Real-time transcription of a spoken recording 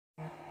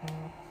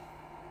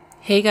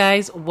Hey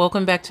guys,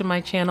 welcome back to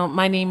my channel.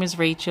 My name is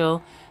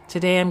Rachel.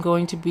 Today I'm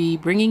going to be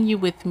bringing you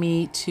with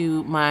me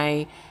to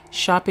my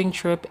shopping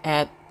trip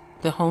at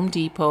the Home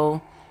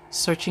Depot,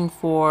 searching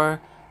for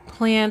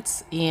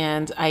plants,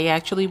 and I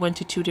actually went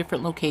to two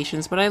different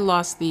locations, but I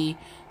lost the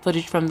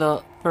footage from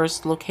the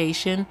first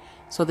location,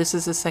 so this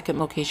is the second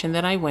location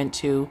that I went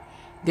to.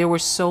 There were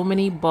so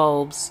many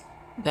bulbs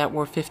that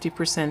were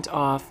 50%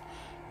 off.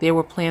 There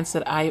were plants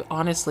that I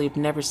honestly have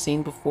never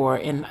seen before,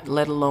 and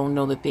let alone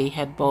know that they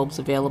had bulbs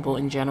available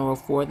in general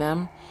for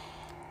them.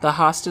 The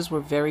hostas were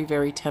very,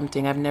 very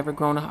tempting. I've never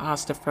grown a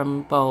hosta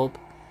from bulb.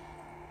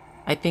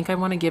 I think I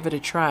want to give it a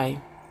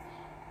try.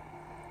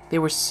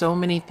 There were so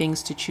many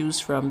things to choose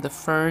from. The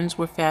ferns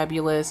were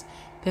fabulous.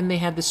 Then they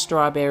had the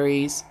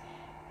strawberries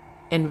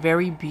and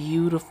very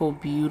beautiful,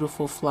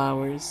 beautiful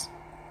flowers.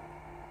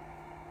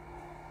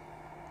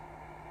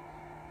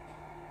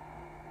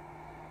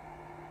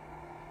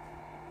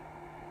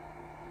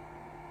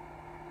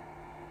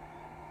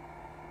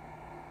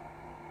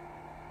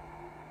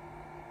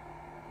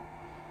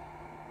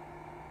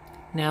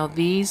 Now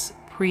these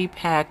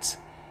pre-packed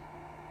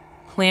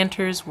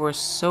planters were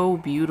so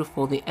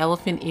beautiful. The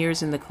elephant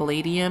ears and the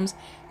caladiums,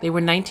 they were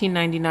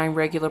 $19.99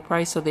 regular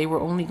price, so they were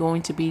only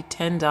going to be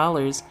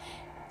 $10.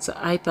 So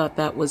I thought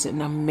that was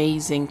an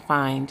amazing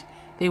find.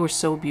 They were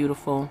so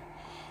beautiful.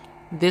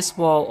 This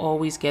wall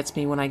always gets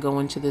me when I go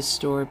into this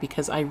store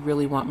because I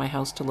really want my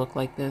house to look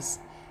like this.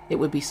 It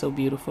would be so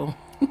beautiful.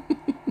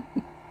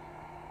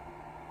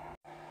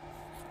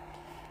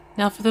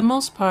 Now, for the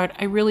most part,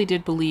 I really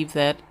did believe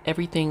that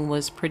everything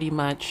was pretty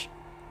much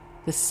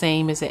the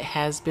same as it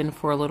has been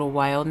for a little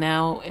while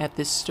now at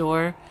this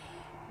store.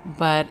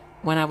 But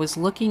when I was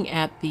looking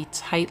at the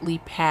tightly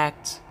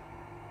packed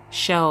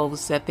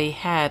shelves that they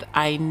had,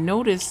 I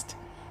noticed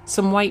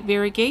some white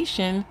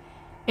variegation,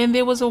 and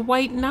there was a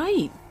white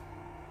knight.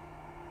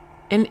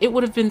 And it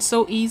would have been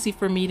so easy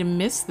for me to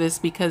miss this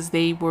because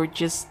it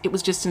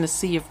was just in a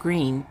sea of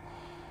green.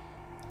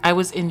 I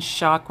was in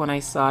shock when I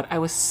saw it. I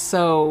was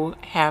so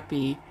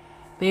happy.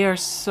 They are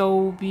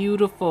so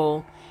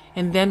beautiful.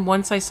 And then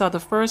once I saw the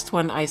first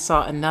one, I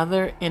saw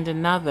another and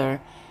another,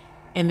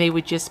 and they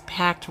were just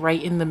packed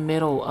right in the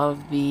middle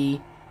of the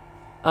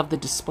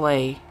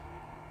display.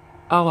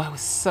 Oh, I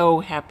was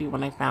so happy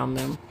when I found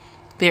them.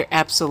 They're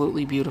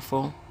absolutely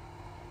beautiful.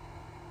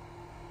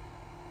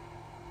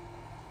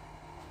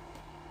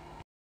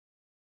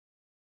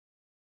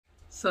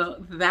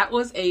 So that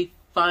was a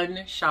fun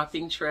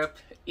shopping trip,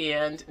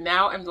 and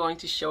now I'm going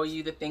to show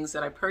you the things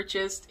that I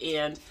purchased.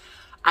 And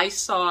I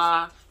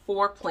saw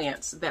 4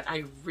 plants that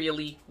I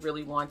really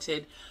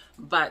wanted,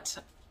 but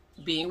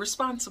being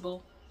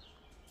responsible,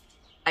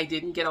 I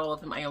didn't get all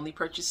of them. I only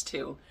purchased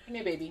 2. Come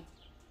here, baby.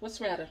 What's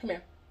the matter? Come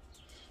here.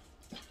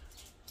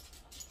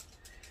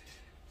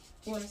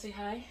 You want to say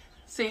hi?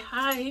 Say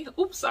hi.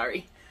 Oops,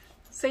 sorry.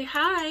 Say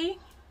hi.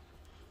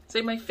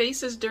 Say my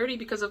face is dirty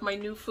because of my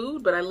new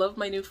food, but I love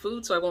my new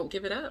food, so I won't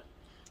give it up.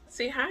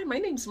 Say hi, my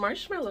name's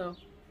Marshmallow.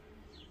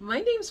 My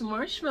name's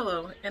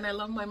Marshmallow, and I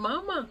love my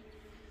mama,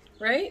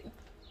 right?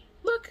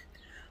 Look,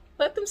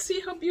 let them see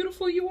how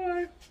beautiful you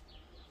are.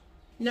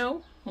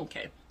 No?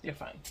 Okay, you're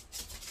fine.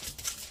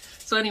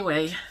 So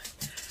anyway,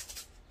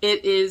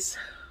 it is,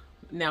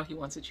 now he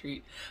wants a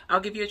treat. I'll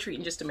give you a treat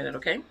in just a minute,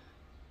 okay?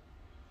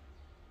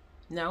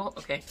 No?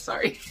 Okay,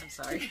 sorry. I'm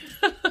sorry.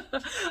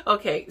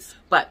 Okay,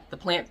 but the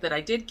plant that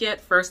I did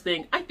get, first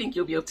thing, I think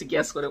you'll be able to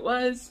guess what it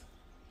was.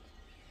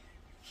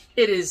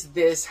 It is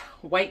this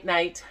white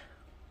knight.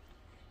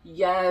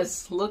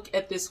 Yes, look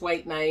at this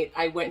white knight.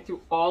 I went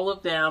through all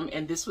of them,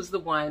 and this was the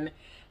one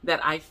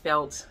that I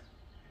felt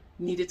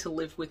needed to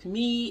live with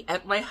me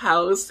at my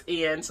house,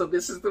 and so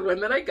this is the one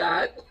that I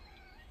got.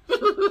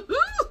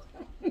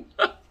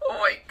 Oh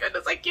my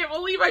goodness, I can't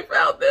believe I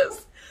found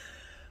this.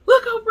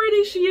 Look how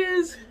pretty she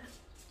is.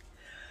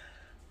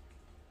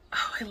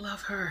 Oh, I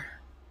love her.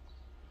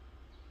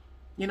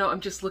 You know,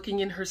 I'm just looking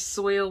in her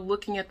soil,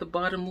 looking at the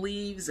bottom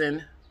leaves,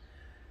 and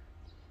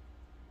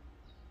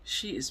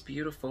she is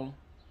beautiful.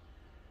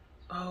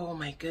 Oh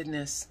my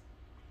goodness.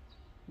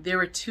 There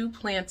are 2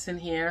 plants in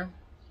here.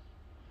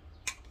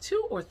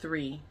 2 or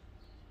 3.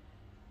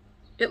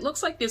 It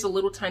looks like there's a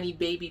little tiny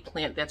baby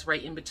plant that's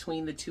right in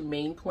between the 2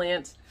 main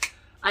plants.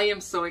 I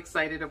am so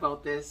excited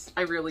about this.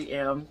 I really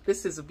am.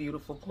 This is a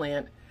beautiful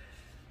plant.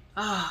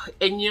 Oh,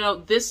 and you know,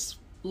 this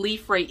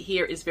leaf right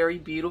here is very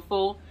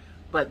beautiful,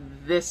 but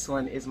this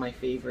one is my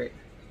favorite.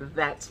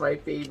 That's my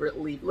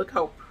favorite leaf. Look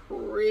how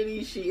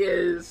pretty she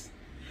is.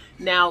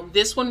 Now,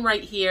 this one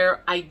right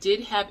here, I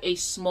did have a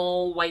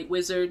small white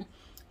wizard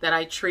that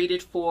I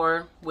traded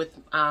for with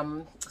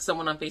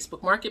someone on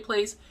Facebook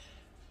Marketplace.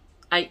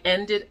 I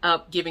ended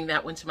up giving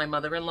that one to my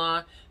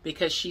mother-in-law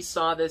because she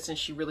saw this and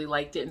she really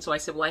liked it. And so I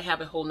said, well, I have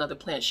a whole nother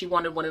plant. She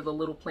wanted one of the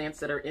little plants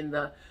that are in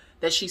the,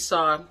 that she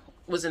saw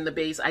was in the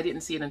base. I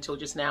didn't see it until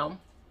just now.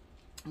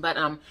 But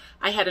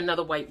I had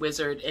another white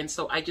wizard, and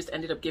so I just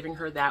ended up giving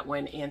her that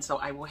one, and so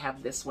I will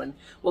have this one.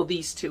 Well,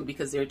 these 2,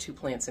 because there are 2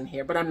 plants in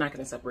here, but I'm not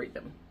going to separate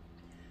them.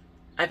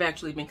 I've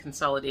actually been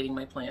consolidating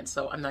my plants,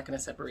 so I'm not going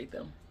to separate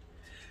them.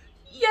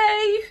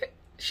 Yay!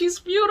 She's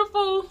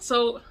beautiful.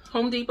 So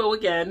Home Depot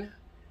again,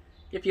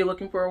 if you're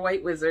looking for a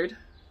white wizard.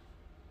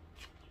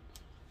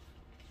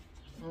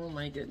 Oh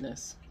my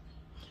goodness.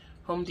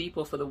 Home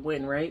Depot for the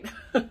win, right?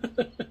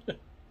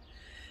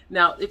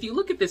 Now, if you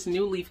look at this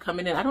new leaf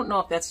coming in, I don't know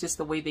if that's just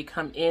the way they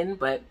come in,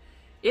 but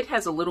it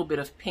has a little bit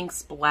of pink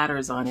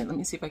splatters on it. Let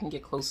me see if I can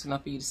get close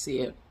enough for you to see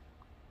it.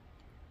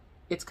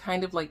 It's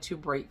kind of like too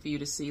bright for you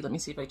to see. Let me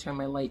see if I turn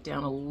my light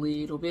down a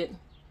little bit.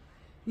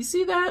 You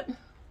see that?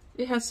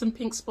 It has some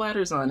pink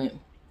splatters on it.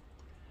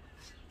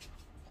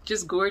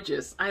 Just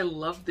gorgeous. I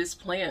love this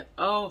plant.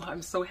 Oh,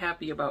 I'm so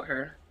happy about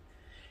her.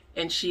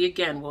 And she,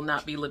 again, will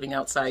not be living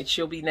outside.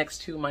 She'll be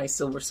next to my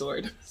silver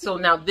sword. So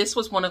now this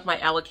was one of my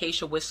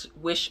alocasia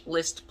wish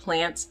list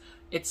plants.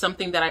 It's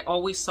something that I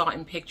always saw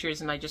in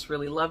pictures and I just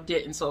really loved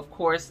it. And so, of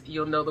course,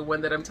 you'll know the one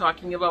that I'm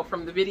talking about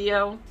from the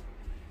video.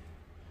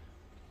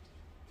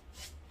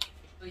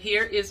 So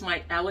here is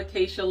my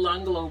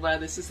alocasialongiloba.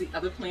 This is the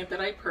other plant that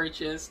I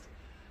purchased.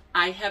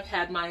 I have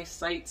had my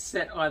sights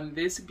set on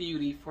this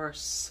beauty for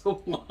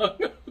so long,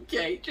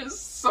 okay,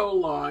 just so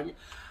long.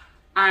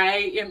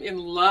 I am in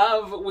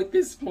love with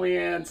this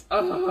plant.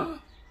 Oh,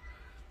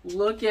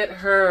 look at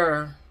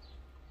her.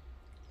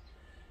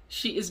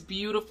 She is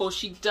beautiful.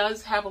 She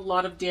does have a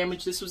lot of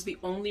damage. This was the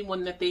only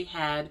one that they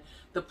had.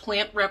 The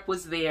plant rep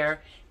was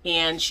there,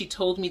 and she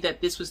told me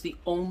that this was the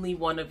only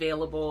one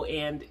available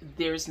and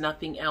there's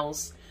nothing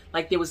else.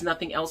 Like there was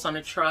nothing else on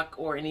a truck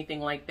or anything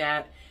like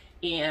that.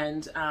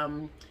 And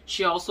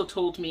she also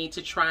told me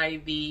to try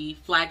the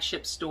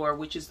flagship store,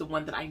 which is the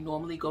one that I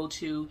normally go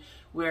to,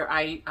 where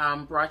I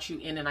brought you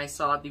in and I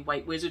saw the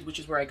White Wizard, which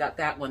is where I got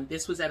that one.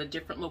 This was at a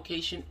different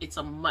location. It's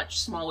a much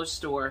smaller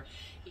store.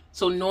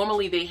 So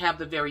normally they have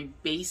the very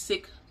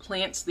basic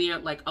plants there,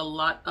 like a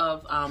lot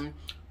of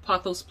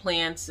pothos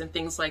plants and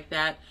things like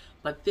that.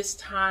 But this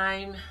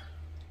time,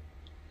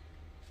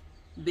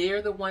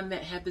 they're the one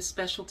that had the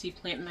specialty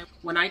plant. And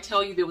when I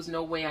tell you there was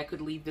no way I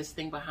could leave this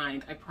thing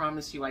behind, I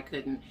promise you I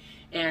couldn't.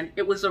 And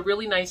it was a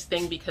really nice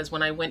thing because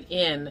when I went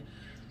in,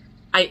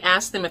 I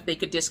asked them if they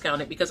could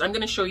discount it because I'm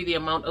going to show you the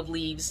amount of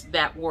leaves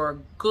that were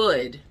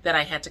good that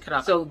I had to cut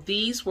off. So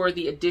these were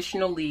the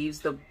additional leaves.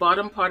 The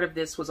bottom part of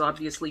this was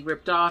obviously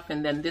ripped off,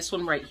 and then this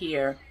one right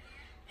here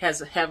has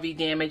a heavy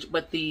damage,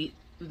 but the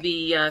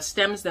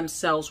stems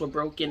themselves were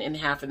broken in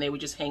half and they were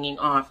just hanging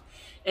off.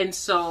 And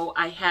so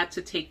I had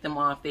to take them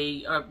off.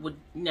 They would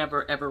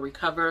never ever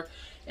recover.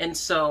 And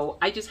so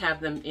I just have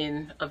them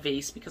in a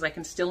vase because I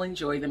can still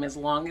enjoy them as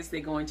long as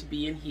they're going to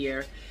be in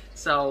here.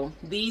 So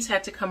these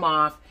had to come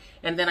off.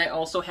 And then I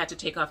also had to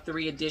take off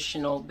 3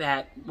 additional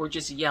that were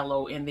just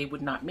yellow and they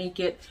would not make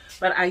it.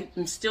 But I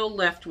am still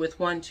left with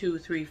 1, 2,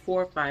 3,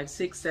 4, 5,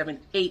 6, 7,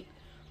 8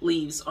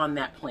 leaves on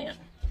that plant.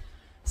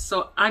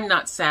 So I'm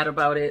not sad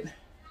about it.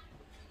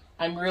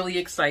 I'm really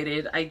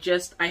excited.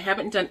 I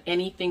haven't done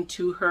anything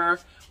to her.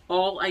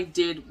 All I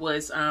did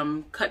was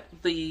cut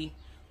the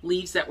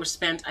leaves that were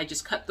spent. I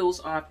just cut those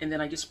off and then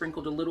I just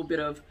sprinkled a little bit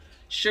of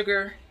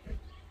sugar,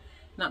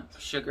 not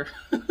sugar,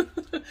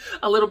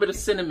 a little bit of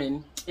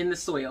cinnamon in the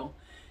soil,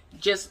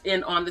 just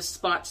in on the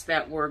spots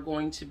that were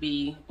going to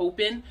be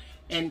open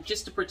and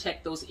just to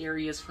protect those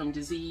areas from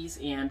disease.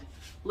 And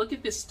look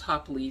at this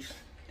top leaf.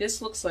 This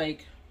looks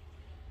like,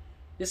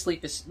 this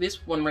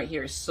one right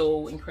here is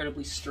so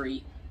incredibly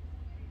straight.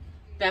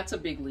 That's a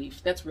big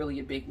leaf. That's really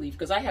a big leaf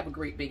because I have a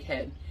great big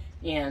head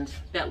and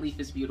that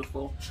leaf is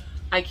beautiful.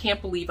 I can't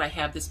believe I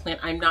have this plant.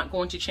 I'm not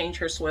going to change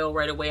her soil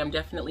right away. I'm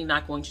definitely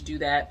not going to do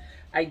that.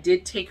 I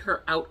did take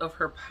her out of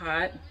her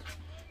pot,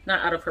 not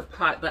out of her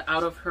pot, but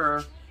out of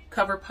her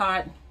cover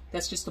pot.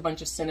 That's just a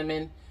bunch of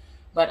cinnamon.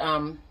 But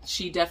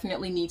she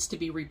definitely needs to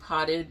be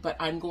repotted, but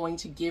I'm going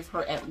to give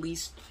her at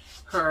least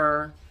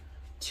her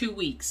 2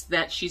 weeks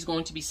that she's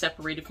going to be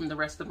separated from the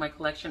rest of my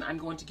collection. I'm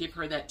going to give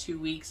her that 2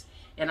 weeks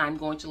and I'm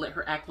going to let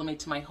her acclimate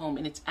to my home.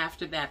 And it's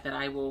after that that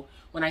I will,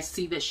 when I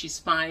see that she's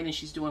fine and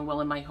she's doing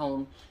well in my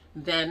home,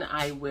 then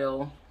I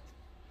will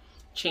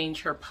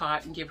change her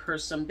pot and give her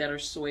some better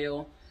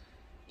soil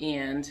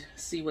and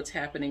see what's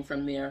happening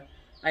from there.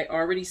 I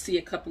already see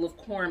a couple of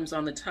corms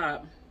on the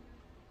top.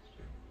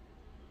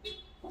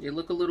 They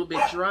look a little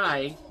bit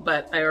dry,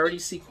 but I already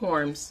see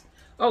corms.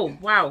 Oh,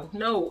 wow.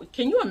 No,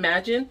 can you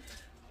imagine?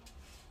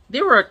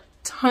 There are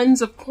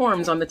tons of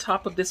corms on the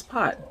top of this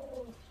pot.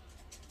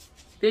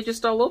 They're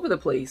just all over the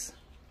place.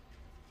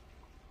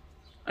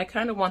 I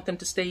kind of want them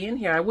to stay in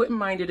here. I wouldn't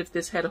mind it if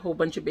this had a whole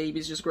bunch of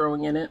babies just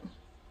growing in it.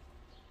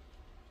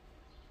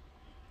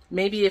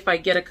 Maybe if I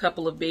get a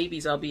couple of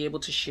babies, I'll be able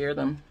to share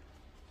them.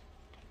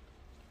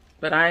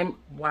 But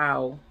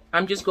wow.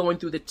 I'm just going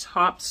through the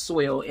top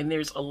soil and there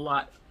are a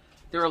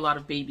lot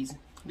of babies.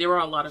 There are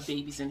a lot of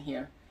babies in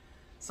here.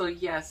 So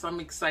yes, I'm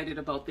excited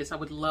about this. I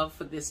would love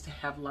for this to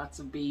have lots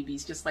of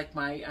babies, just like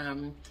my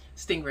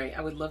stingray.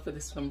 I would love for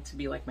this one to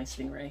be like my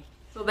stingray.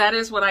 So that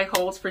is what I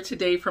hauled for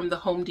today from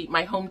the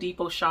my Home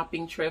Depot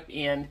shopping trip,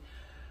 and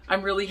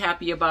I'm really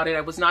happy about it.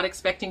 I was not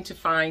expecting to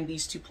find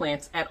these 2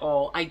 plants at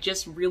all. I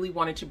just really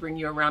wanted to bring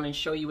you around and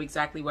show you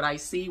exactly what I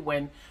see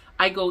when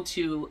I go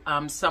to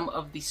some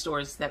of the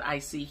stores that I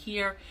see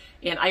here,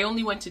 and I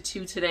only went to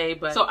 2 today,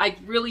 but so I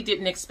really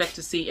didn't expect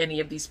to see any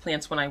of these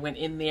plants when I went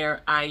in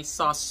there. I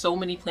saw so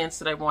many plants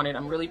that I wanted.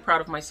 I'm really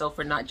proud of myself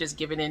for not just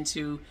giving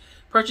into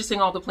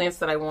purchasing all the plants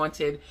that I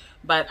wanted,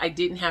 but I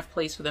didn't have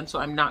place for them, so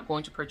I'm not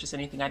going to purchase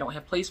anything I don't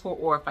have place for,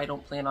 or if I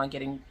don't plan on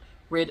getting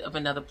rid of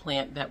another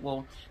plant that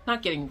will,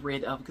 not getting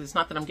rid of, because it's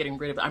not that I'm getting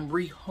rid of it, I'm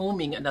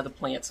rehoming another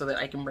plant so that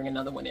I can bring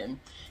another one in,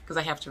 because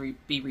I have to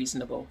be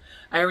reasonable.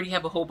 I already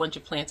have a whole bunch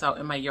of plants out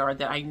in my yard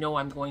that I know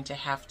I'm going to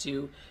have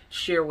to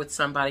share with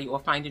somebody or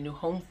find a new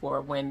home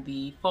for when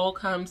the fall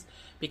comes,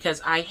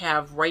 because I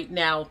have right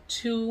now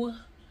 2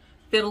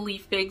 fiddle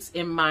leaf figs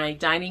in my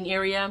dining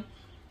area,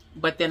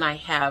 but then I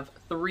have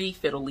 3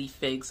 fiddle leaf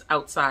figs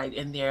outside,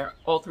 and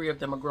all 3 of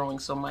them are growing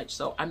so much.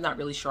 So I'm not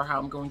really sure how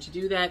I'm going to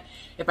do that.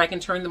 If I can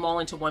turn them all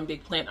into one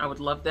big plant, I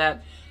would love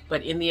that.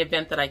 But in the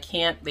event that I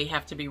can't, they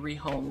have to be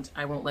rehomed.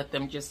 I won't let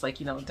them just, like,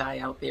 you know, die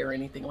out there or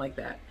anything like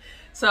that.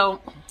 So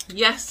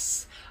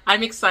yes,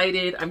 I'm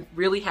excited. I'm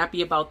really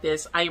happy about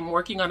this. I am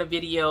working on a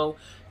video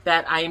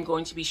that I am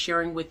going to be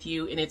sharing with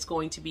you, and it's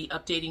going to be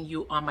updating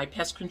you on my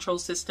pest control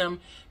system,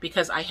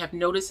 because I have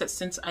noticed that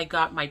since I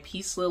got my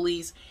peace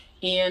lilies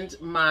and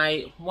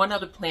my one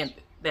other plant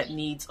that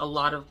needs a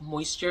lot of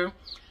moisture,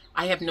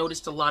 I have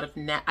noticed a lot of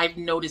I've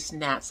noticed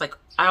gnats. Like,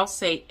 I'll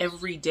say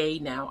every day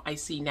now I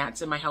see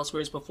gnats in my house,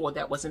 whereas before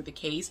that wasn't the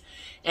case.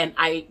 And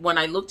when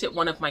I looked at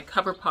one of my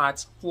cover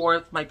pots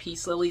for my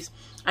peace lilies,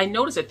 I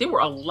noticed that there were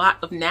a lot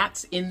of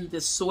gnats in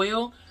the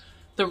soil.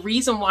 The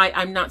reason why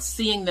I'm not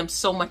seeing them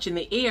so much in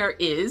the air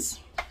is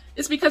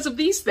because of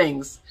these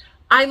things.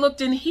 I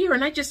looked in here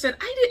and I just said,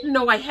 I didn't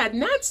know I had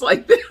gnats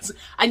like this.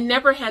 I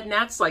never had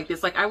gnats like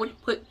this. Like, I would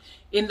put,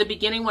 in the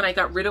beginning when I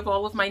got rid of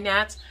all of my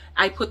gnats,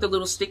 I put the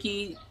little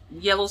sticky,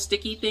 yellow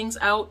sticky things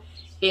out,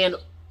 and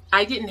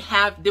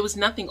there was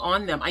nothing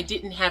on them. I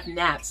didn't have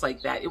gnats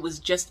like that. It was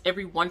just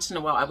every once in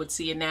a while I would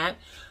see a gnat,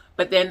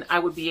 but then I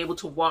would be able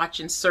to watch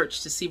and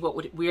search to see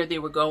where they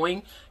were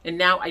going. And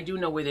now I do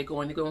know where they're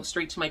going. They're going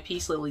straight to my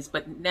peace lilies,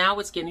 but now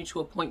it's getting to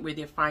a point where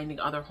they're finding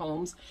other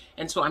homes.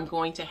 And so I'm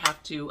going to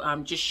have to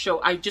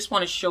I just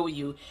want to show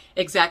you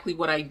exactly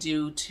what I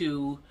do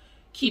to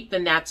keep the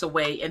gnats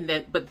away.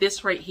 But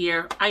this right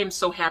here, I am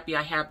so happy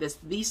I have this.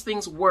 These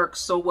things work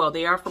so well.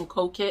 They are from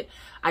Co-Kit.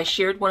 I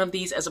shared one of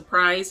these as a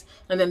prize.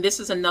 And then this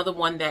is another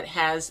one that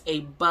has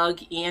a bug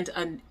and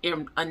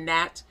a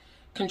gnat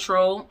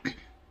control.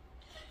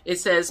 It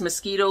says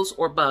mosquitoes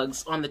or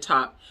bugs on the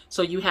top.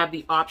 So you have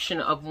the option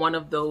of one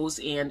of those,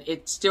 and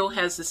it still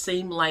has the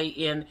same light,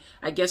 and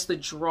I guess the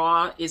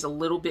draw is a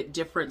little bit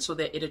different so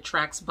that it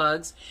attracts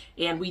bugs.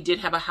 And we did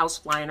have a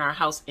housefly in our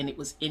house, and it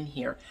was in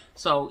here.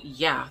 So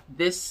yeah,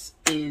 this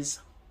is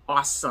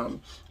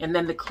awesome. And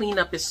then the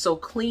cleanup is so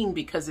clean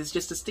because it's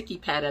just a sticky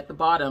pad at the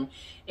bottom.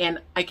 And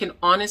I can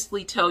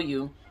honestly tell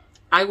you,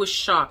 I was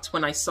shocked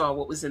when I saw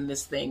what was in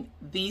this thing.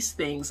 These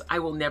things, I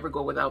will never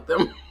go without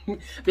them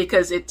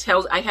because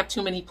I have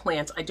too many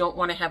plants. I don't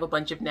want to have a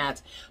bunch of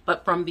gnats.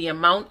 But from the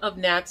amount of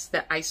gnats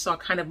that I saw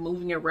kind of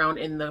moving around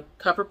in the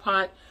cover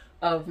pot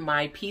of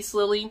my peace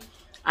lily,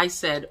 I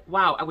said,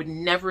 wow, I would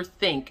never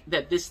think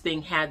that this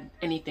thing had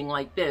anything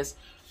like this.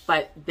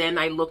 But then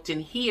I looked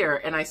in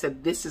here and I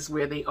said, this is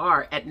where they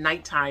are. At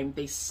nighttime,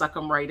 they suck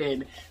them right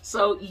in.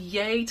 So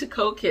yay to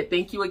Co-Kit.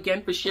 Thank you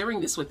again for sharing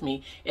this with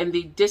me. And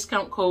the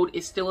discount code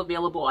is still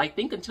available, I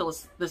think, until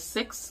the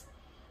 6th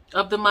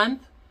of the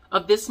month,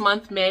 of this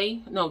month,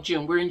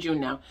 June. We're in June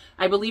now.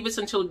 I believe it's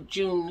until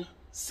June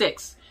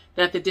 6th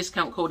that the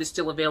discount code is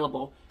still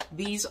available.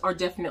 These are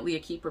definitely a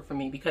keeper for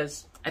me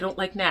because I don't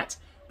like gnats.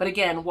 But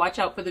again, watch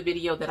out for the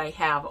video that I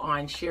have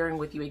on sharing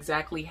with you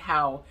exactly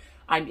how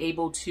I'm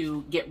able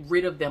to get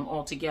rid of them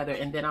altogether,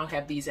 and then I'll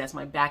have these as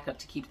my backup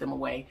to keep them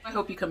away. I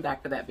hope you come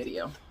back for that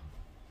video.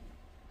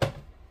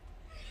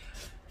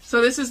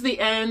 So this is the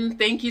end.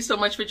 Thank you so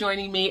much for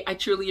joining me. I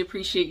truly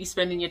appreciate you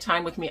spending your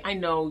time with me. I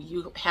know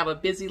you have a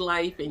busy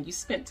life and you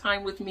spent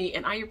time with me,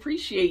 and I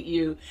appreciate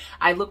you.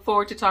 I look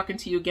forward to talking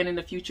to you again in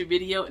a future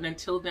video, and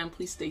until then,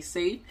 please stay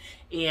safe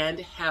and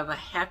have a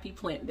happy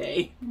plant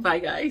day. Bye,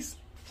 guys.